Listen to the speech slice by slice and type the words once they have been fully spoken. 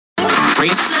Hi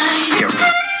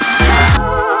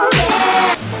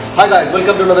guys,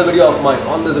 welcome to another video of mine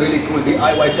on this really cool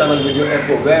DIY channel video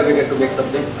EPPO, where we get to make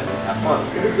something and have fun.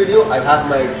 In this video, I have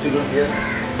my children here.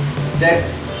 Ted,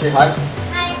 say hi.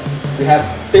 Hi. We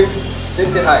have Tim.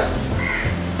 Tim, say hi.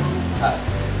 Hi.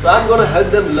 So I'm going to help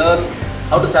them learn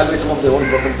how to salvage some of their own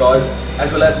broken toys,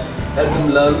 as well as help them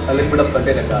learn a little bit of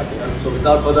container gardening. So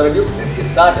without further ado, let's get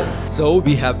started. So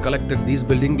we have collected these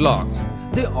building blocks.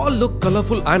 They all look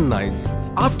colorful and nice.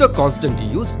 After constant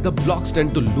use, the blocks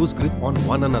tend to lose grip on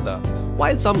one another,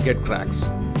 while some get cracks.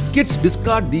 Kids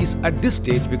discard these at this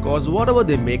stage because whatever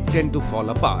they make tend to fall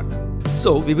apart.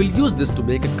 So we will use this to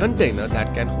make a container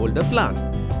that can hold a plant.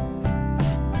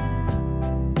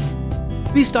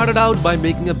 We started out by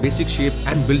making a basic shape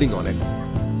and building on it.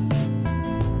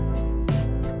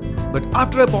 But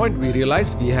after a point we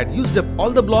realized we had used up all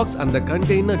the blocks and the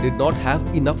container did not have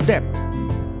enough depth.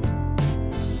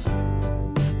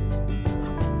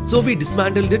 So we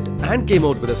dismantled it and came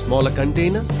out with a smaller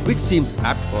container which seems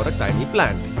apt for a tiny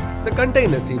plant. The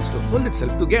container seems to hold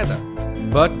itself together.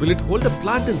 But will it hold a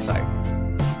plant inside?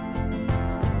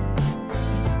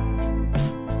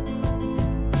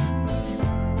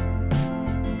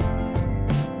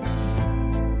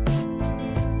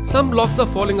 Some blocks are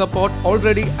falling apart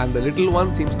already and the little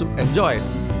one seems to enjoy it.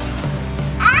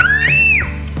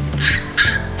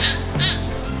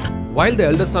 While the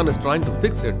elder son is trying to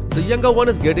fix it, the younger one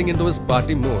is getting into his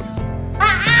party mode.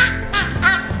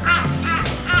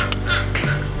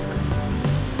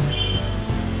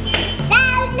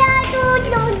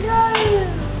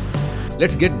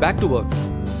 Let's get back to work.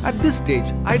 At this stage,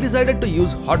 I decided to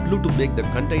use hot glue to make the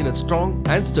container strong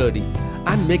and sturdy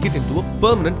and make it into a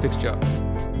permanent fixture.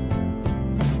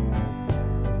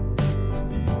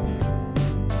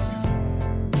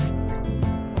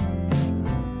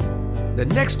 The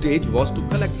next stage was to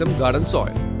collect some garden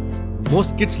soil.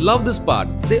 Most kids love this part.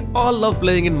 They all love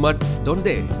playing in mud, don't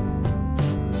they?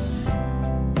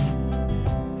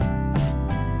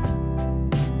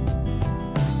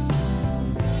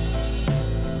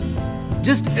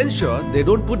 Just ensure they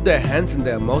don't put their hands in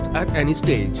their mouth at any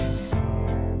stage.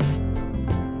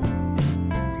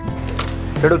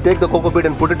 Try to take the cocoa peat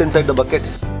and put it inside the bucket.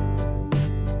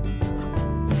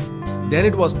 Then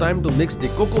it was time to mix the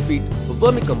cocoa peat, the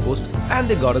vermicompost and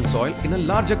the garden soil in a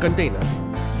larger container.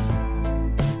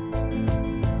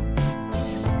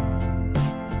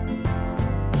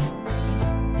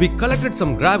 We collected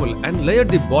some gravel and layered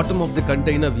the bottom of the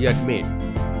container we had made.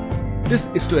 This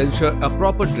is to ensure a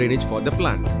proper drainage for the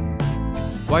plant.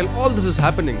 While all this is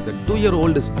happening, the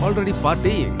 2-year-old is already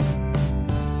partying.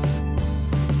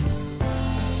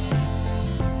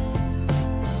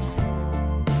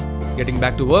 Getting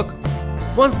back to work,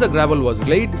 once the gravel was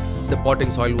laid, the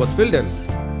potting soil was filled in.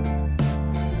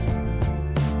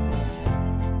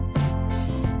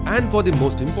 And for the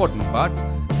most important part,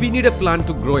 we need a plant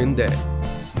to grow in there.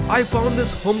 I found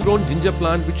this homegrown ginger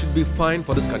plant which should be fine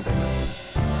for this container.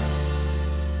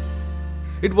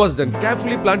 It was then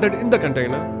carefully planted in the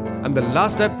container, and the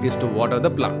last step is to water the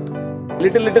plant.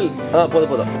 Little.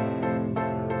 Poda.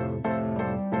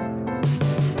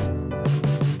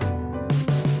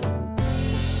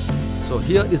 So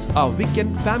here is our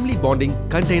weekend family bonding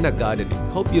container gardening.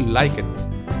 Hope you like it.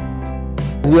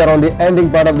 We are on the ending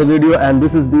part of the video, and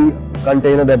this is the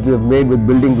container that we have made with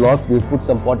building blocks. We've put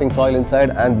some potting soil inside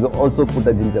and we also put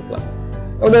a ginger plant.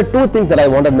 Now there are two things that I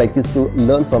wanted my kids to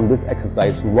learn from this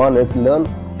exercise. One is learn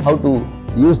how to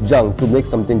use junk to make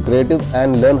something creative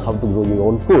and learn how to grow your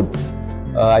own food.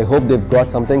 I hope they've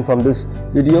got something from this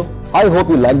video. I hope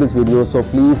you like this video, so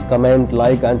please comment,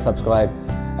 like and subscribe.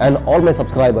 And all my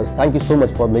subscribers, thank you so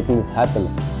much for making this happen.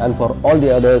 And for all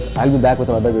the others, I'll be back with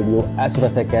another video as soon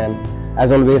as I can.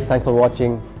 As always, thanks for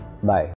watching. Bye.